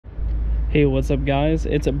Hey, what's up guys?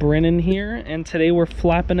 It's Brennan here, and today we're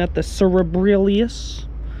flapping at the CERBRELIOUS.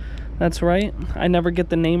 That's right, I never get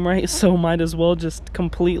the name right, so might as well just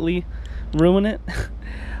completely ruin it.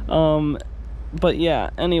 But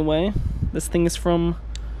yeah, anyway, this thing is from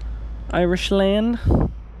Irish land,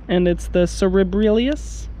 and it's the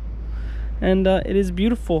CERBRELIOUS. And it is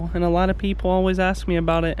beautiful, and a lot of people always ask me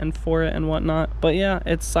about it and for it and whatnot. But yeah,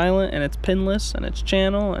 it's silent, and it's pinless, and it's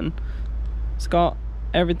channel, and it's got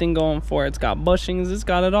everything going for it. It's got bushings, it's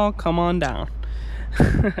got it all. Come on down.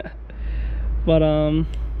 But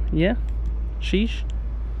yeah, sheesh,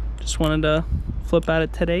 just wanted to flip at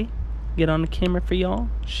it today, get on the camera for y'all.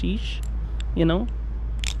 Sheesh, you know.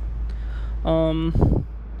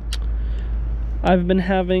 I've been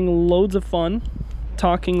having loads of fun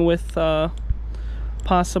talking with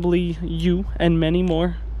possibly you and many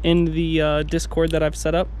more in the Discord that I've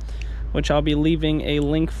set up, which I'll be leaving a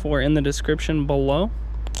link for in the description below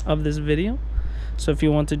of this video. So if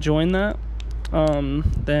you want to join that,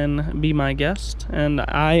 then be my guest, and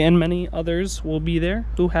I and many others will be there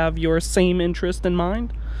who have your same interest in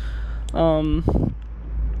mind. Yeah,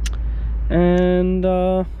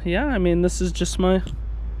 I mean, this is just my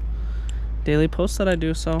daily post that I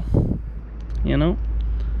do, so you know.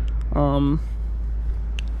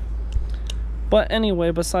 But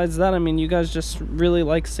anyway, besides that, I mean, you guys just really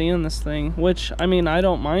like seeing this thing, which, I mean, I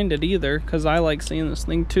don't mind it either, because I like seeing this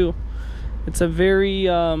thing too. It's a very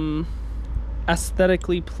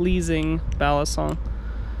aesthetically pleasing ballad song,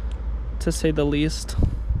 to say the least.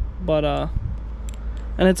 But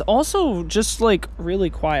and it's also just like really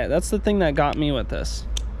quiet. That's the thing that got me with this.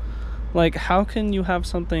 Like, how can you have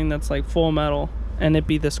something that's like full metal and it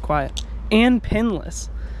be this quiet and pinless?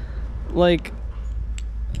 Like,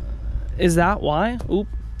 is that why?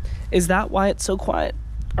 Is that why it's so quiet?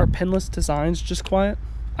 Are pinless designs just quiet?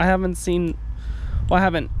 I haven't seen,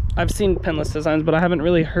 well, I've seen pinless designs, but I haven't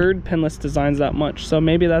really heard pinless designs that much. So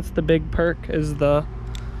maybe that's the big perk, is the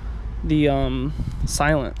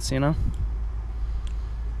silence, you know?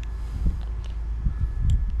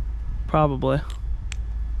 Probably.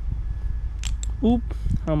 Oop,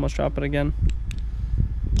 I almost dropped it again.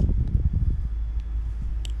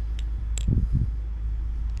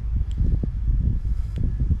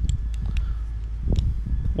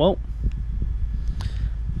 Well,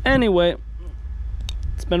 anyway,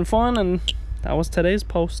 it's been fun, and that was today's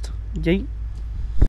post. Yay.